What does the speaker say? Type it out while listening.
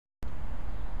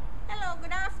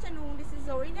good afternoon. This is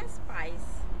Zorina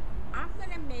Spice. I'm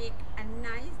gonna make a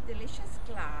nice, delicious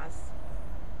glass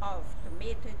of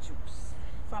tomato juice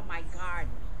from my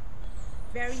garden.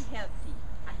 Very healthy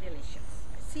and delicious.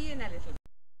 See you in a little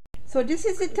bit. So this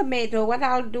is the tomato. What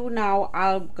I'll do now,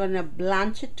 I'm gonna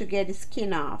blanch it to get the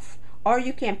skin off, or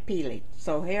you can peel it.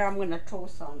 So here I'm gonna throw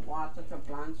some water to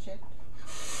blanch it.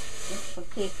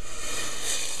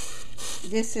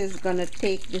 This is gonna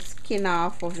take the skin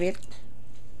off of it.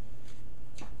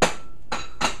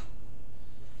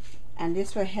 And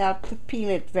this will help to peel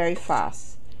it very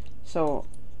fast. So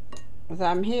as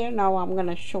I'm here now, I'm going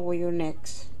to show you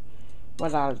next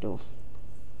what I'll do.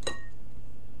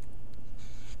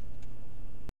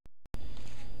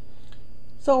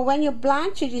 So when you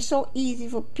blanch it, it's so easy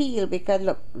to peel, because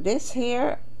look, this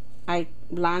here, I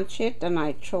blanch it and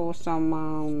I throw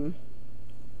some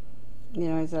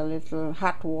it's a little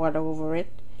hot water over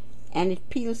it, and it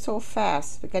peels so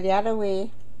fast, because the other way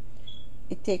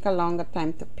it take a longer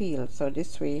time to peel. So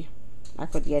this way I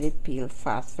could get it peeled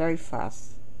fast, very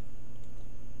fast.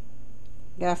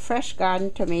 They're fresh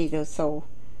garden tomatoes, so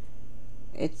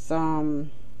it's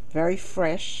very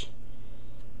fresh.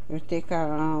 You take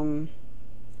a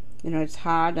it's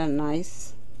hard and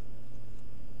nice.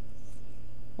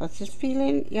 But just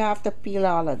peeling, you have to peel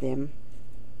all of them.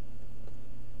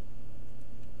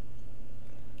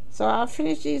 So I'll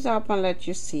finish these up and let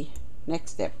you see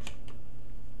next step.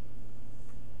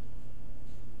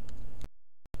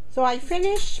 So I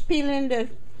finished peeling the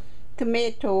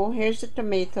tomato. Here's the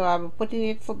tomato. I'm putting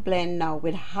it for blend now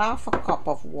with half a cup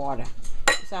of water.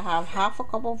 So I have half a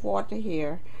cup of water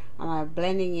here, and I'm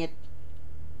blending it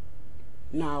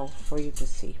now for you to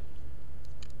see.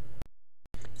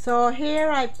 So here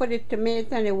I put the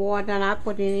tomato in the water, and I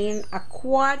put in a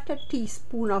quarter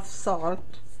teaspoon of salt.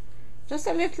 Just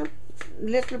a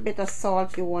little bit of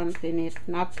salt you want in it,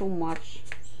 not too much.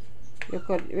 You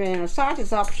could, salt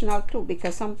is optional too,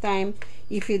 because sometimes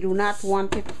if you do not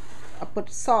want it, put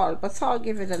salt, but salt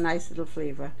gives it a nice little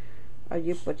flavor. Or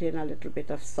you put in a little bit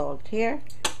of salt here.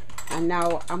 And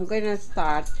now I'm going to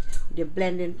start the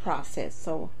blending process.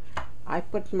 So I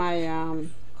put my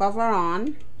cover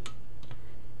on,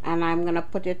 and I'm going to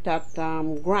put it at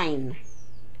grind.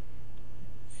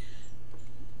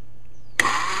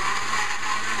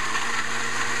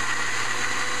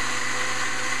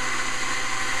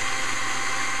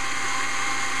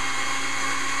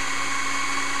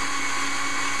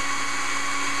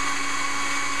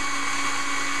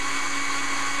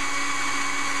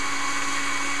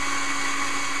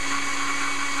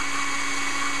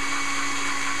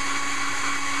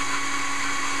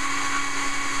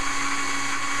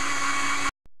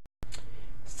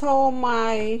 So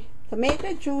my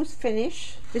tomato juice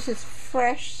finished. This is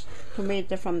fresh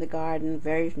tomato from the garden,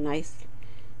 very nice,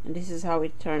 and this is how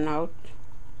it turned out.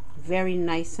 Very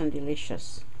nice and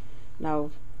delicious. Now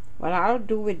what I'll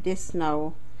do with this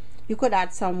now, you could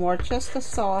add some more just a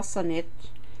sauce on it,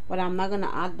 but I'm not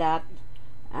gonna add that.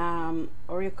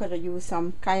 Or you could use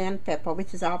some cayenne pepper,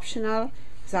 which is optional,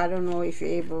 because I don't know if you're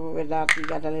able with that. You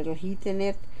got a little heat in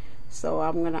it. So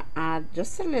I'm gonna add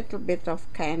just a little bit of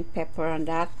cayenne pepper on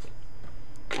that,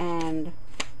 and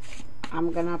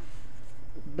I'm gonna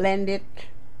blend it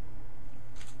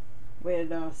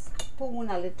with a spoon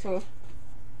a little,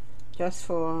 just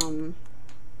for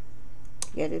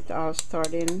get it all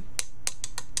stirred in,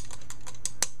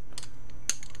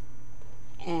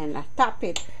 and I top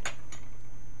it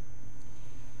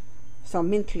some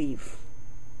mint leaf.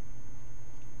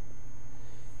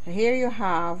 So here you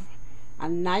have a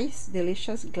nice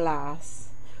delicious glass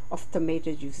of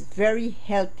tomato juice. Very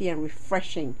healthy and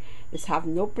refreshing. This have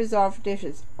no preservatives.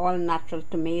 It's all natural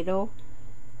tomato,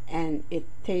 and it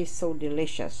tastes so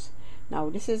delicious. Now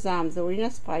this is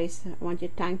Zorina Spice. I want to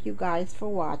thank you guys for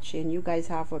watching. You guys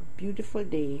have a beautiful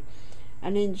day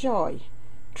and enjoy.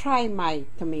 Try my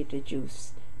tomato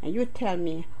juice and you tell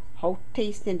me how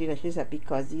tasty and delicious it is,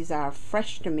 because these are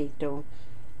fresh tomato.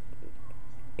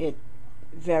 It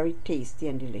very tasty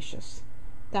and delicious.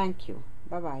 Thank you.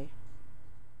 Bye bye.